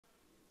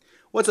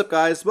What's up,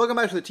 guys? Welcome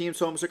back to the Team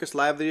Solemn Circus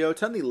live video.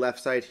 On the left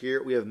side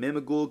here, we have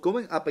Mimighoul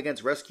going up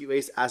against Rescue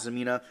Ace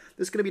Azamina.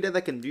 This is going to be a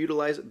deck that can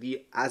utilize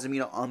the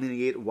Azamina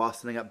Omni-Negate while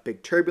sending up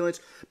big turbulence,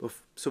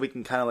 so we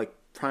can kind of like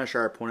punish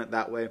our opponent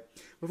that way.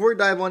 Before we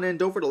dive on in,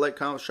 don't forget to like,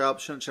 comment, subscribe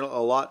to the channel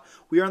a lot.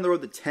 We are on the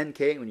road to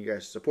 10K when you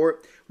guys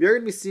support. We are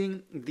going to be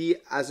seeing the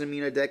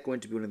Azamina deck going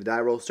to be winning the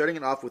die roll, starting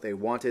it off with a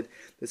Wanted.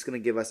 This is going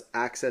to give us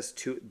access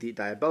to the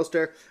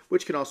Diabellstar,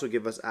 which can also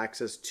give us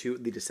access to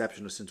the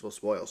Deception of Sinful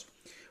Spoils.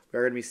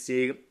 We're going to be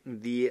seeing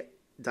the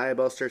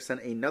Diabellstar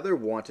send another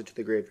Wanted to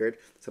the graveyard,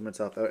 summon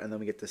itself out, and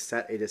then we get to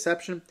set a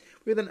Deception.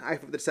 We then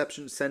activate the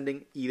Deception,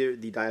 sending either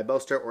the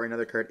Diabellstar or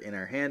another card in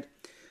our hand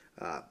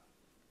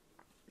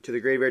to the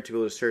graveyard to be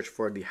able to search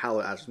for the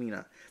Hallowed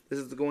Azamina. This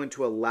is going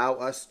to allow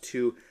us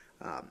to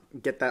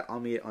get that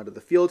Omni-Negate onto the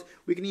field.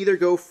 We can either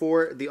go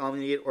for the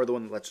Omni-Negate or the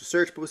one that lets us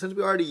search, but since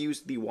we already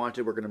used the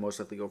Wanted, we're going to most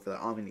likely go for the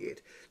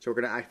Omni-Negate. So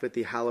we're going to activate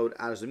the Hallowed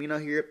Azamina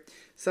here,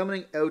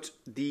 summoning out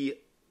the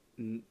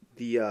one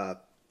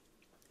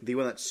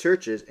that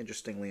searches,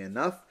 interestingly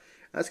enough.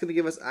 That's going to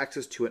give us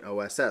access to an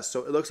OSS.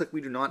 So it looks like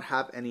we do not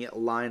have any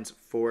lines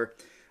for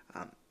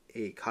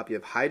a copy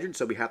of Hydrant,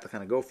 so we have to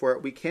kind of go for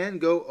it. We can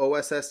go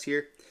OSS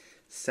here,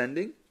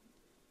 sending,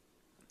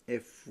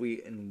 if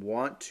we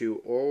want to,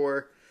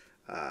 or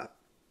we're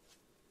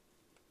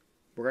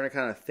going to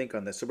kind of think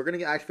on this. So we're going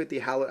to activate the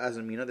Hallowed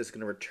Azamina. This is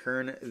going to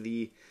return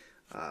the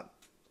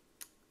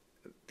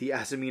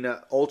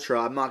Azamina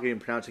Ultra. I'm not even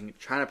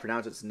trying to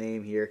pronounce its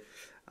name here.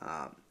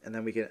 And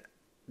then we can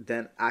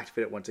then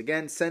activate it once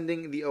again,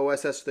 sending the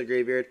OSS to the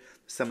graveyard,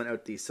 summon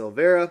out the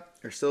Sylvia.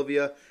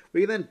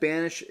 We can then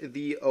banish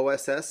the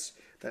OSS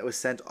that was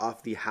sent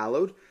off the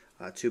Hallowed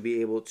to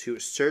be able to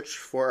search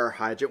for our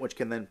Hydrant, which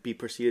can then be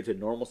proceeded to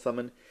normal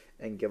summon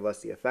and give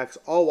us the effects,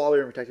 all while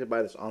we're protected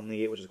by this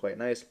Omni-Negate, which is quite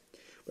nice.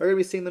 We're going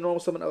to be seeing the normal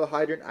summon of the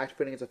Hydrant,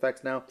 activating its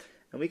effects now,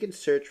 and we can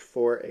search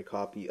for a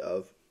copy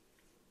of,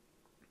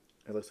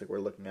 it looks like we're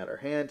looking at our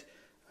hand,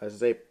 as I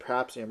say,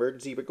 perhaps an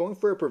emergency, but going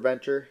for a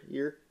Preventer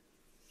here.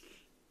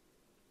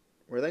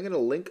 We're then going to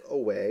link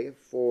away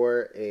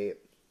for a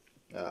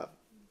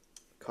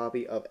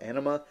copy of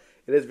Anima.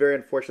 It is very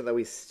unfortunate that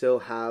we still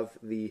have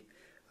the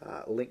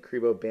Link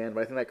Kribo banned,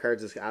 but I think that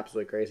card is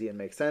absolutely crazy and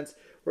makes sense.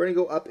 We're going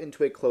to go up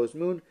into a Closed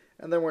Moon,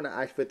 and then we're going to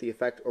activate the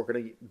effect. We're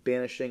going to be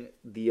banishing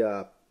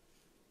the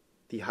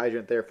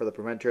Hydrant there for the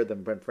Preventer.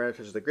 Then when Preventer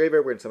touches the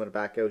graveyard, we're going to summon it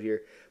back out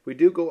here. We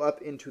do go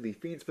up into the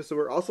Fiend's Fist, so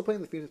we're also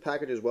playing the Fiend's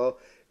package as well,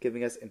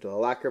 giving us into the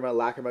Lacrima.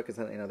 Lacrima can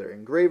send another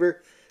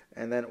Engraver,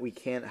 and then we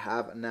can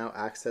have now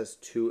access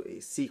to a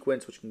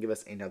Sequence, which can give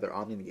us another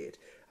Omni-Negate.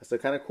 So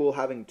kind of cool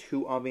having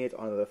two Omni-Negates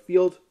onto the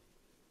field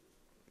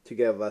to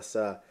give us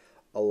a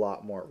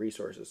lot more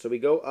resources. So we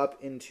go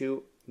up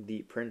into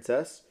the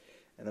Princess,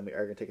 and then we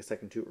are going to take a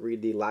second to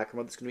read the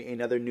Lacrima. This is going to be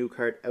another new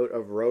card out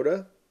of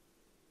Rhoda.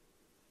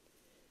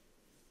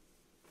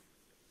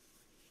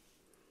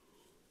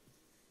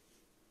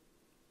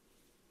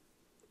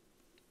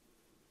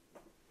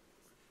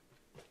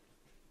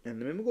 And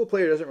the Mimighoul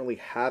player doesn't really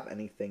have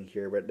anything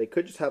here, but they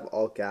could just have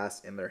all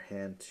gas in their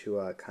hand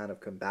to kind of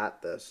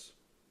combat this.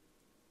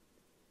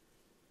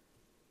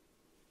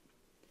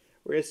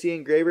 We're going to see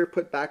Engraver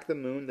put back the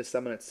Moon to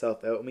summon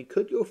itself out, and we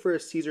could go for a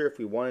Caesar if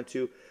we wanted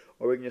to,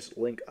 or we can just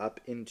link up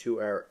into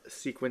our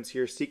Sequence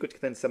here. Sequence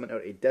can then summon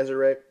out a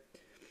Desiree,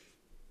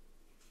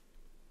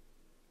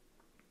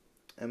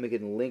 and we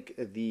can link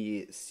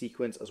the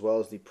Sequence as well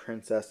as the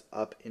Princess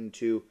up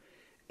into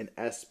an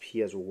SP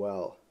as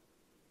well.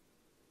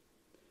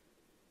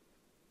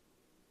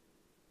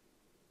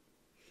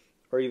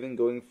 Or even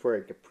going for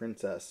a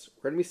Princess.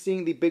 We're going to be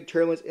seeing the big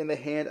turbulence in the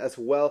hand as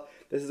well.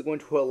 This is going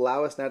to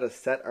allow us now to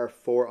set our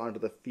 4 onto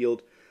the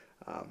field.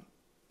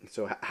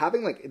 So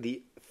having like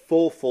the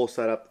full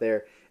setup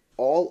there,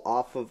 all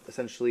off of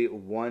essentially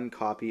one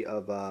copy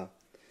of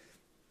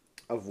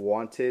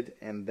Wanted,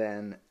 and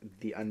then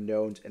the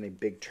Unknowns and a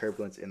big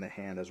turbulence in the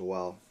hand as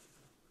well.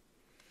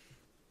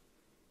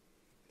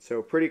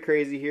 So pretty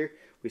crazy here.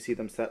 We see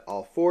them set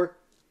all 4.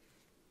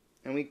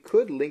 And we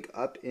could link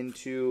up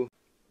into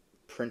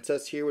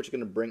Princess here, which is going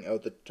to bring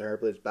out the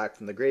turbulence back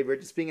from the graveyard,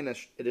 just being an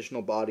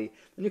additional body.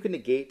 Then you can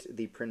negate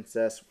the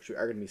Princess, which we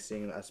are going to be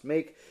seeing us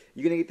make.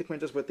 You can negate the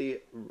Princess with the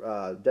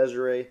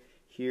Desiree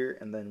here,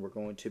 and then we're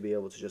going to be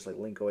able to just like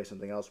link away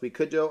something else. We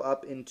could go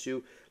up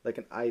into like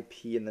an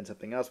IP and then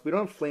something else. We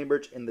don't have Flame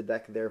Birch in the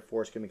deck,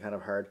 therefore it's going to be kind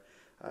of hard.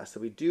 So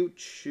we do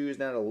choose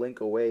now to link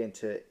away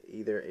into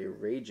either a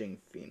Raging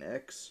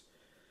Phoenix,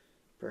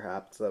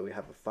 perhaps, so that we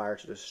have a fire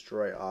to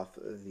destroy off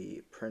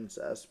the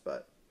Princess,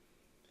 but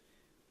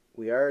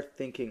we are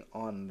thinking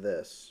on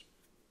this.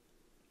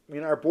 I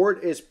mean, our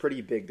board is pretty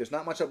big. There's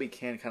not much that we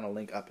can kind of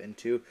link up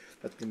into.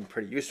 That's going to be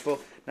pretty useful.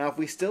 Now, if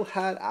we still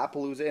had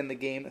Appaloosa in the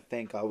game,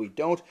 thank God we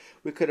don't.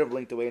 We could have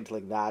linked away into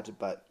like that,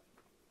 but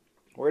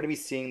we're going to be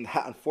seeing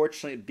that,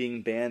 unfortunately,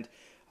 being banned.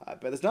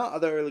 But there's not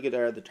other really good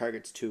other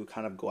targets to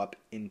kind of go up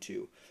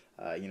into.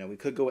 You know, we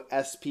could go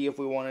SP if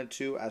we wanted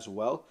to as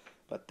well,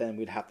 but then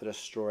we'd have to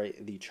destroy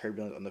the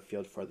Turbulence on the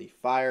field for the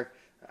fire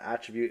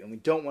attribute, and we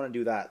don't want to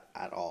do that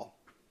at all.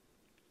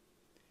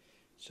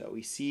 So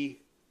we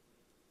see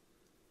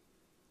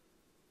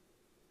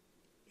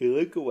you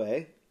look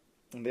away,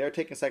 and they are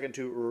taking a second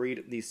to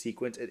read the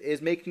sequence. It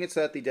is making it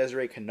so that the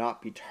Desiree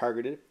cannot be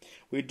targeted.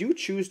 We do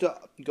choose to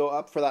go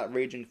up for that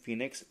Raging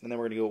Phoenix, and then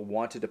we're going to go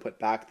Wanted to put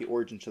back the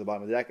Origin to the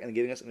bottom of the deck, and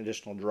giving us an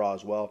additional draw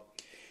as well.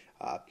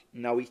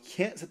 Now we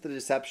can't set the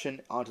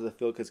Deception onto the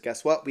field, because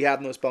guess what? We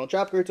have no Spell and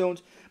Trap card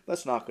zones.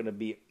 That's not going to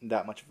be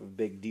that much of a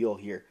big deal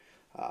here.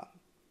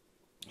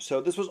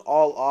 So this was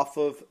all off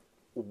of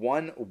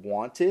one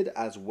Wanted,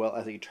 as well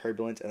as a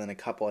Turbulence, and then a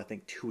couple, I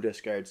think, 2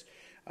 discards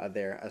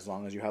there, as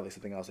long as you have like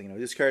something else, like, you know,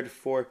 discard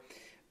for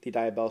the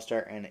Diabell Star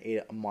and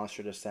a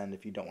monster to send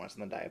if you don't want to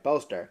send the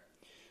Diabell Star.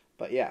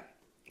 But yeah,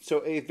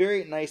 so a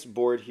very nice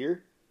board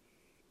here.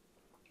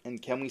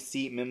 And can we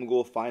see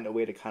Mimighoul find a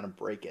way to kind of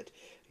break it?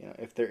 You know,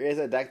 if there is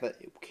a deck that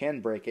can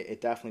break it, it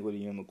definitely would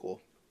be Mimighoul.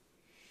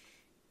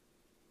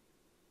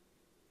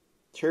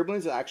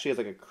 Turbulence actually has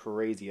like a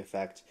crazy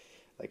effect.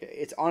 Like,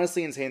 it's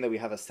honestly insane that we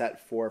have a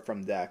set 4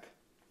 from deck.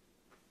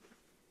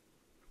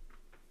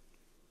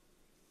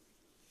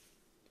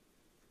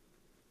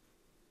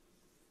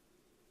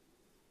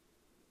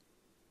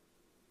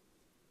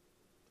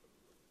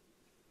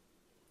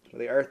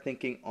 They are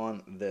thinking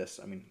on this.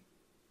 I mean,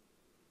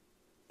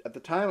 at the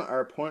time, our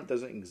opponent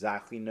doesn't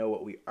exactly know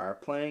what we are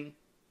playing.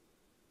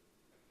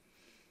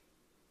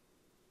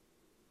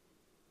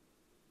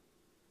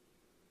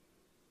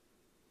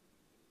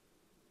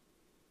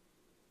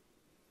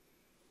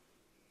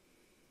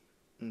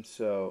 And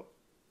so,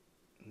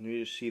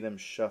 you just see them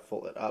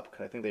shuffle it up,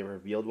 because I think they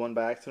revealed one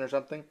by accident or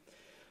something.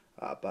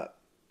 But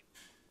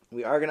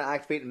we are going to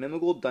activate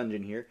Mimighoul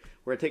Dungeon here.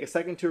 We're going to take a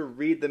second to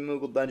read the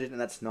Mimighoul Dungeon, and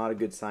that's not a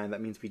good sign.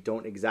 That means we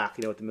don't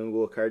exactly know what the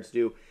Mimighoul cards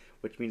do,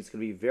 which means it's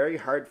going to be very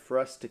hard for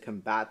us to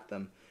combat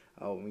them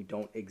when we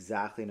don't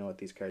exactly know what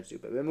these cards do.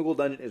 But Mimighoul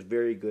Dungeon is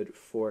very good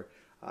for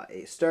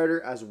a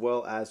starter, as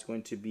well as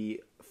going to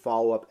be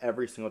follow-up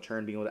every single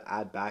turn, being able to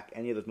add back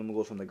any of those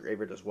Mimighouls from the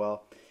graveyard as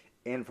well,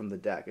 and from the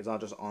deck. It's not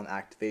just on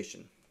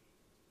activation.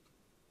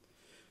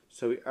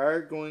 So we are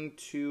going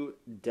to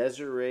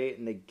Desiree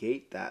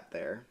negate that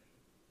there.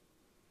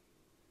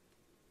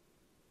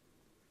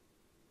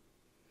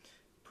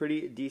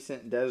 Pretty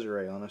decent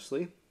Desiree,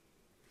 honestly.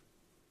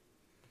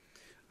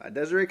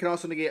 Desiree can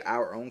also negate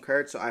our own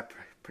cards, so I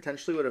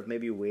potentially would have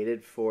maybe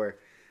waited for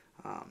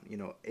you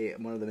know,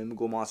 one of the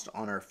Mimighoul monsters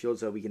on our field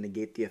so we can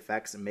negate the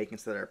effects and make it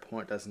so that our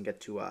opponent doesn't get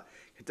to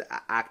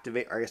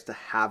activate, or I guess to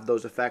have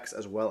those effects,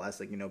 as well as,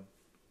 like, you know,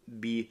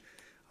 be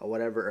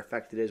whatever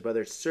effect it is,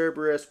 whether it's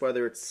Cerberus,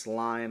 whether it's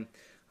Slime,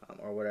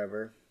 or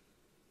whatever.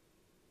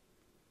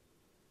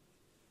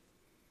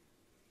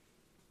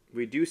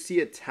 We do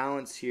see a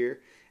Talents here,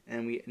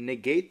 and we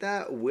negate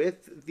that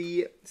with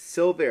the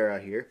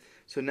Silvera here.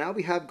 So now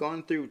we have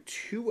gone through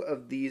 2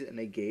 of these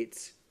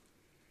negates,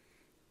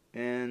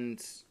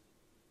 and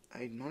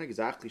I'm not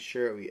exactly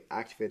sure what we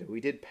activated.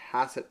 We did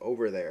pass it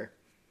over there.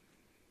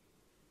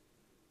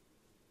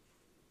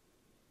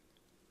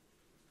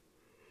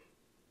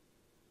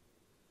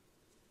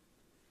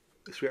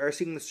 So we are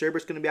seeing the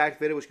Cerberus going to be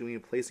activated, which is going to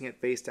be placing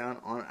it face down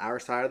on our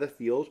side of the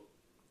field.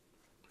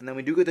 And then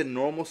we do get the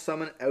normal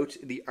summon out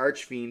the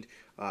Archfiend,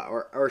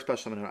 or special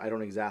summon. I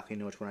don't exactly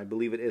know which one. I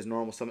believe it is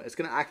normal summon. It's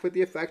going to activate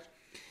the effect,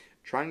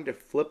 trying to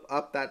flip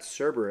up that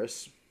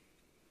Cerberus.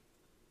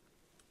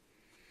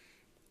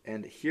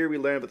 And here we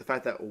learn about the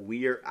fact that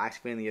we are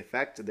activating the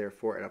effect,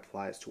 therefore it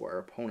applies to our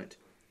opponent.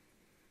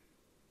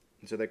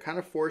 And so they're kind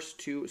of forced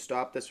to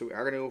stop this, so we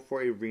are going to go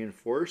for a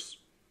Reinforce.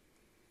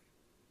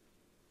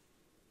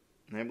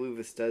 And I believe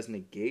this does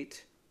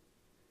negate.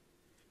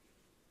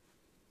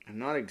 I'm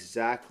not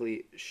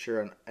exactly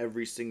sure on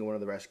every single one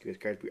of the rescue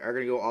cards. We are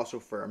going to go also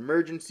for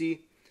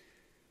Emergency.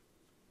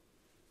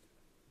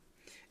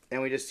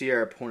 And we just see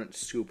our opponent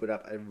scoop it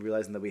up,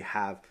 realizing that we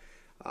have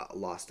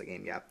lost the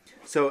game. Yeah.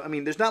 So, I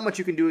mean, there's not much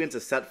you can do against a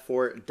set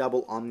 4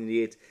 double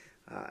Omniate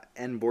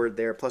end board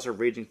there, plus a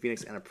Raging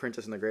Phoenix and a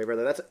Princess in the graveyard.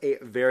 That's a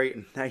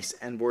very nice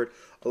end board,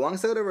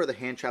 alongside whatever the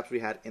hand traps we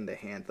had in the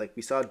hand. Like,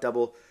 we saw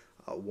double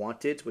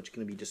Wanted, which is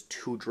going to be just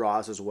 2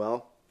 draws as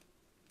well.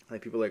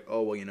 Like, people are like,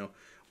 oh, well, you know,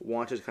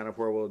 Wanted is kind of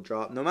horrible to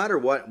draw. No matter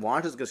what,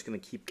 Wanted is just going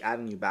to keep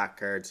adding you back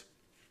cards.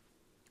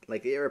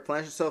 Like, it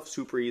replenishes itself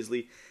super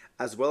easily,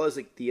 as well as,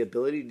 like, the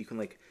ability you can,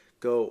 like,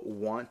 go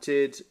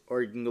Wanted,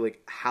 or you can go,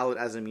 like, Hallowed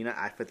Azamina,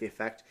 activate the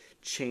effect,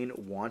 chain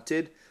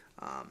Wanted,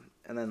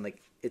 and then,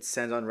 like, it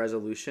sends on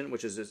Resolution,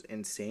 which is just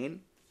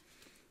insane.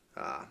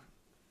 I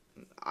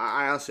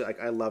honestly,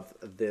 like, I love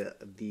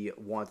the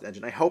Wanted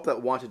engine. I hope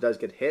that Wanted does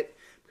get hit,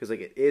 because, like,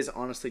 it is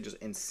honestly just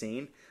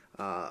insane.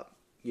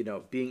 You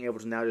know, being able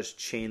to now just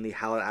chain the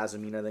Hallowed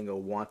Azamina, then go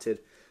Wanted,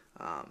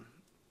 or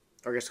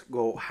I guess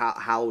go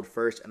Hallowed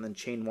first, and then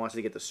chain Wanted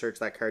to get to search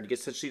that card. You get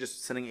essentially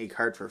just sending a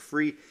card for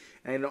free.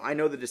 And I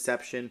know the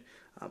Deception,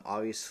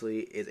 obviously,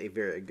 is a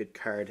very good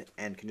card,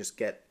 and can just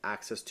get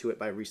access to it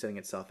by resetting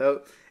itself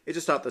out. It's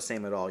just not the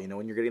same at all. You know,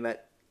 when you're getting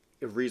that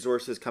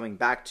resources coming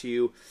back to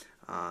you,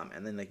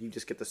 and then, like, you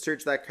just get to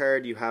search that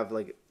card. You have,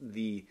 like,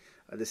 the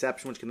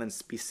Deception, which can then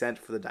be sent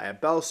for the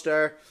Diabell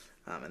Star.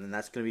 And then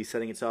that's going to be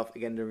setting itself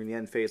again during the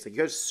end phase. Like,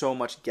 there's so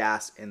much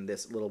gas in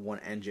this little one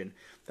engine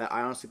that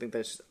I honestly think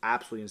that's just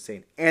absolutely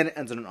insane. And it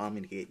ends on an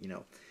Omni Negate,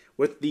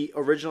 With the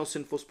original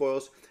Sinful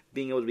Spoils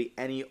being able to be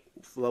any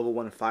level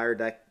 1 fire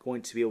deck,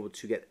 going to be able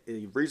to get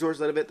a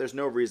resource out of it, there's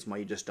no reason why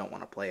you just don't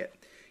want to play it.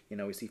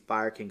 We see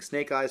Fire King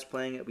Snake Eyes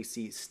playing it, we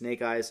see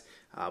Snake Eyes,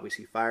 we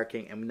see Fire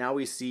King, and now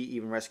we see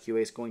even Rescue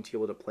Ace going to be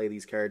able to play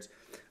these cards.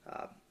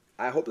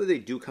 I hope that they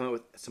do come out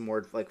with some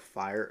more like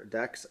fire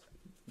decks.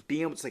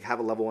 Being able to have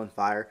a level 1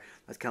 fire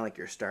that's kind of like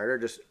your starter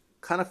just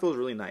kind of feels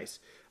really nice,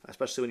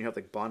 especially when you have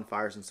like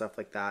bonfires and stuff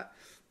like that.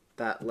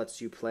 That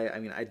lets you play. I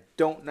mean, I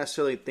don't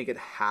necessarily think it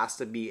has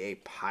to be a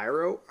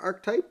pyro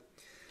archetype,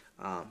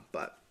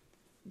 but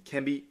it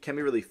can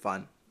be really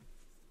fun.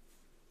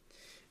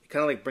 It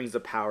kind of like brings the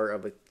power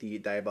of like the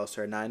Diabell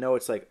Star. Now I know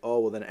it's like, oh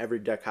well, then every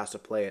deck has to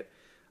play it.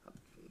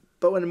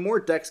 But when more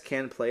decks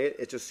can play it,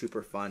 it's just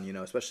super fun,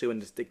 especially when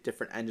this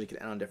different engine can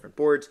end on different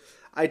boards.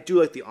 I do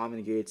like the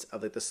Omni Gates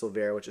of like the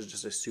Silvera, which is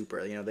just a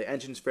super, the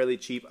engine's fairly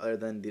cheap other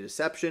than the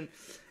Deception,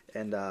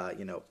 and,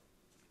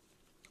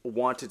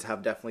 Wanted to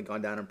have definitely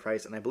gone down in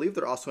price, and I believe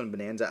they're also in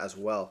Bonanza as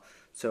well,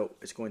 so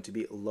it's going to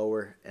be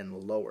lower and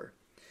lower.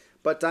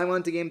 But diving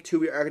on to Game 2,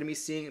 we are going to be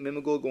seeing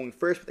Mimighoul going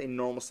first with a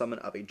normal summon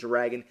of a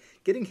dragon,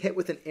 getting hit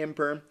with an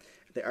Imperm.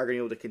 They are going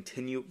to be able to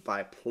continue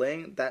by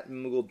playing that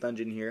Mimighoul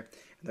dungeon here.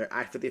 And they're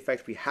active the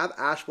effect. We have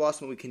Ash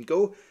Blossom. We can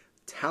go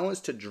talents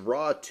to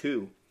draw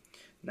 2.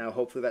 Now,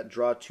 hopefully that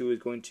draw 2 is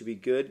going to be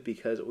good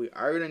because we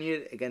are going to need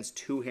it against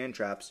 2 hand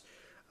traps.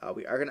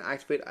 We are going to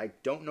activate. I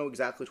don't know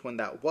exactly which one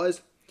that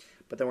was,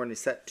 but then we're going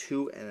to set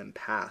 2 and then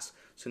pass.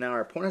 So now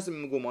our opponent has a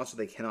Mimighoul monster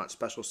they cannot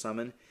special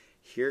summon.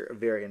 Here,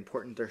 very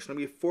important. They're going to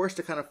be forced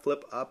to kind of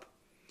flip up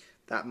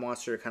that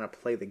monster to kind of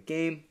play the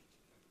game,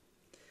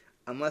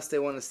 unless they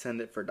want to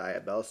send it for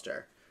Diabell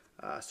Star.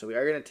 So we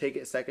are going to take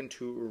a second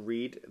to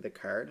read the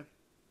card.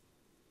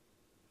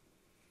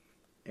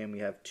 And we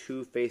have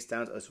 2 face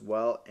downs as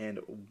well, and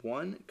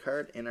 1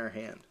 card in our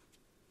hand.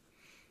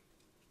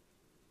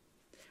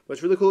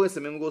 What's really cool against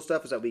the Mimighoul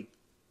stuff is that we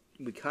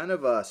kind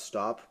of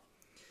stop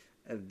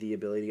the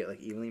ability to get like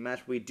evenly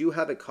matched. We do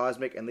have a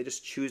Cosmic, and they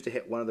just choose to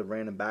hit one of the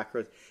random back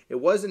rows. It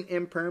was an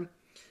Imperm,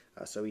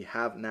 so we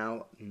have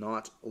now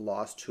not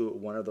lost to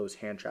one of those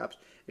hand traps.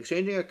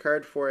 Exchanging a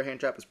card for a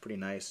hand trap is pretty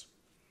nice.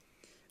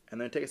 And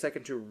then take a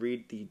second to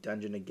read the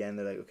dungeon again.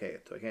 They're like, okay,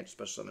 so I can't just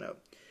special summon out.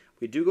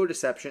 We do go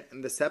Deception,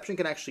 and Deception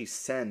can actually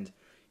send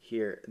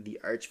here the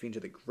Archfiend to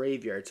the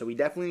graveyard. So we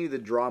definitely need to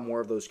draw more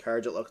of those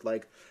cards, it looked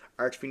like.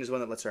 Archfiend is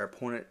one that lets our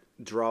opponent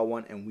draw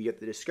one, and we get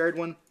to discard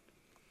one.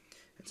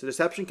 And so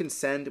Deception can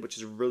send, which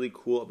is really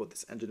cool about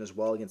this engine as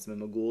well against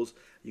Mimighouls.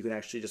 You can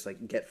actually just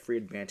like get free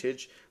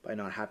advantage by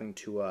not having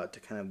to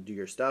kind of do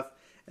your stuff.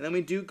 And then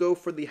we do go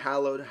for the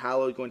Hallowed.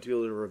 Hallowed going to be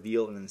able to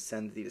reveal and then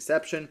send the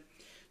Deception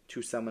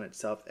to summon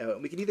itself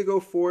out. We can either go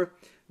for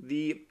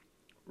the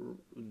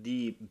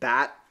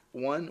Bat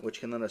one, which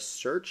can let us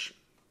search,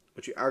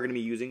 which we are going to be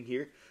using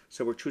here.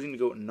 So we're choosing to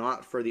go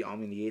not for the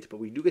Omni Negate, but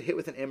we do get hit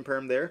with an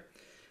Imperm there,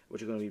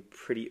 which is going to be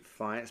pretty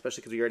fine,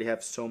 especially because we already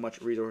have so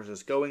much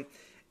resources going,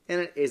 and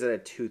it is at a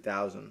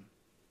 2,000.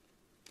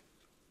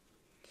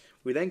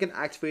 We then can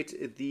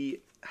activate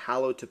the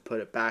Hallow to put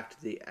it back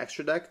to the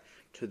extra deck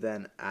to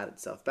then add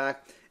itself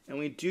back, and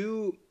we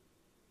do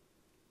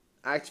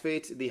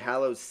activate the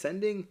Hallow,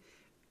 sending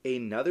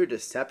another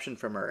Deception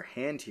from our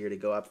hand here to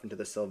go up into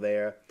the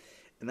Silvera,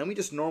 and then we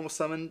just normal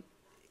summon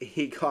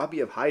a copy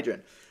of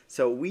Hydrant.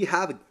 So we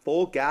have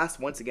full gas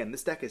once again.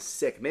 This deck is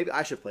sick. Maybe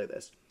I should play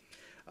this.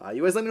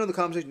 You guys let me know in the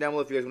comment section down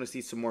below if you guys want to see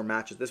some more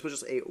matches. This was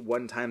just a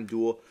one-time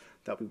duel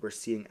that we were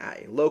seeing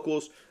at a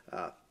locals.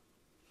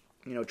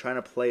 Trying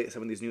to play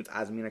some of these new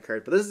Azamina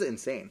cards. But this is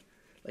insane.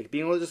 Like,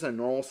 being able to just a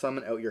normal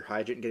summon out your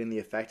Hydrant and getting the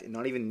effect and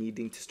not even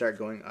needing to start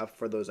going up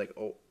for those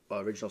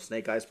original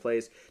Snake Eyes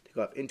plays to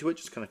go up into it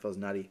just kind of feels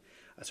nutty.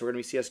 So we're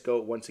going to see us go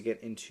once again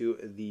into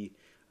the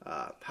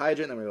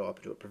Hydrant, then we go up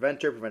into a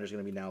Preventer. Preventer's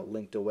going to be now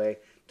linked away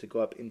to go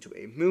up into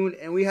a Moon.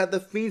 And we have the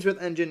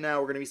Fiendsmith engine now.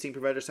 We're going to be seeing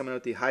Preventer summon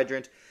out the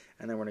Hydrant,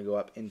 and then we're going to go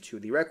up into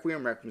the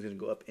Requiem. Requiem's going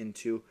to go up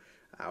into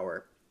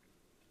our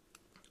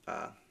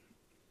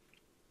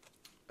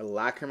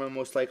Lacrima,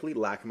 most likely.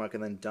 Lacrima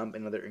can then dump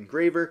another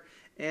Engraver,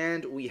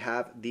 and we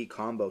have the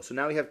combo. So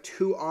now we have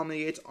 2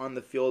 Omnigates on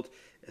the field,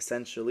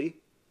 essentially.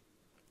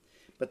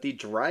 But the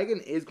Dragon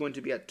is going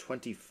to be at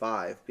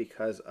 25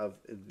 because of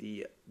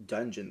the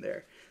dungeon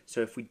there. So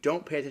if we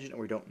don't pay attention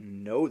and we don't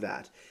know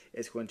that,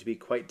 it's going to be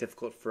quite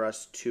difficult for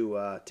us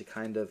to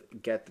kind of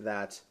get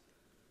that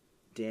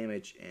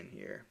damage in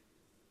here.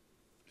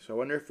 So I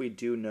wonder if we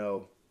do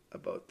know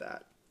about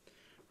that.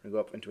 We're going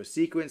to go up into a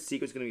Sequence.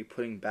 Sequence is going to be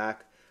putting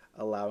back,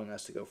 allowing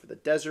us to go for the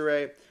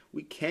Desiree.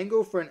 We can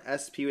go for an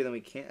SP, but then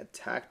we can't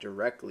attack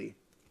directly.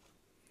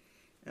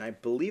 And I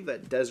believe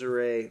that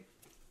Desiree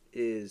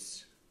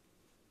is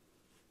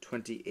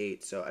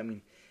 28. So, I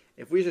mean,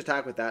 if we just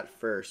attack with that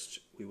first,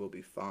 we will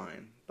be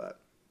fine.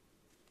 But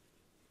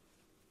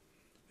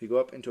if we go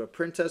up into a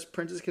Princess,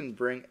 Princess can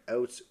bring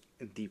out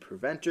the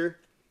Preventer.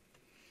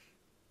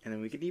 And then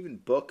we could even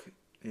book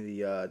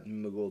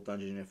Mimighoul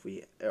dungeon if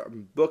we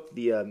book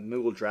the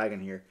Mimighoul dragon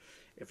here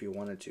if we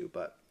wanted to,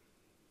 but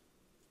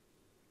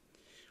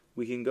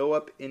we can go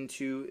up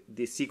into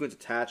the sequence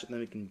attached, and then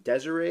we can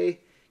Desiree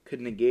could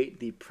negate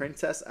the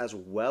princess as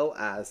well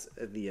as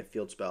the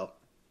field spell.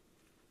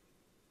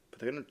 But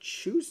they're going to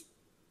choose.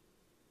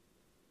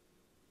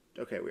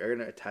 Okay, we are going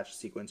to attach a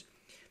sequence.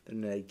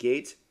 Then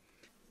negate.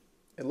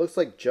 It looks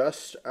like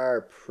just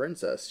our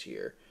princess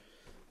here.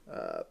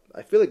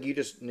 I feel like you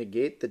just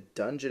negate the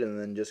dungeon and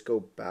then just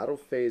go battle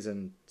phase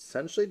and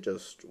essentially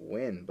just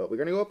win. But we're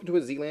going to go up into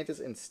a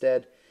Zealantis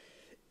instead.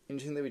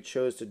 Interesting that we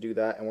chose to do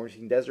that. And we're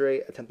seeing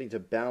Desiree attempting to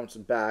bounce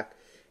back.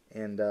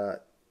 And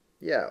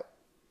yeah,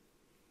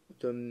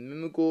 the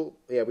Mimighoul.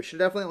 Yeah, we should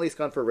definitely at least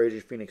gone for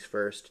Raging Phoenix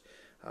first.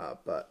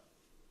 But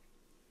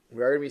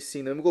we are going to be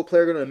seeing the Mimighoul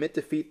player going to admit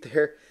defeat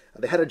there.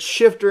 They had a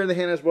shifter in the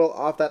hand as well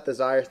off that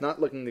Desire. It's not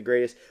looking the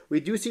greatest. We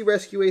do see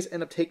Rescue Ace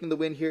end up taking the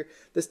win here.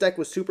 This deck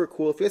was super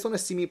cool. If you guys want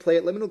to see me play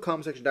it, let me know in the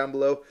comment section down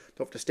below. Don't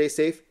forget to stay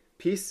safe,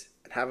 peace,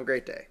 and have a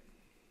great day.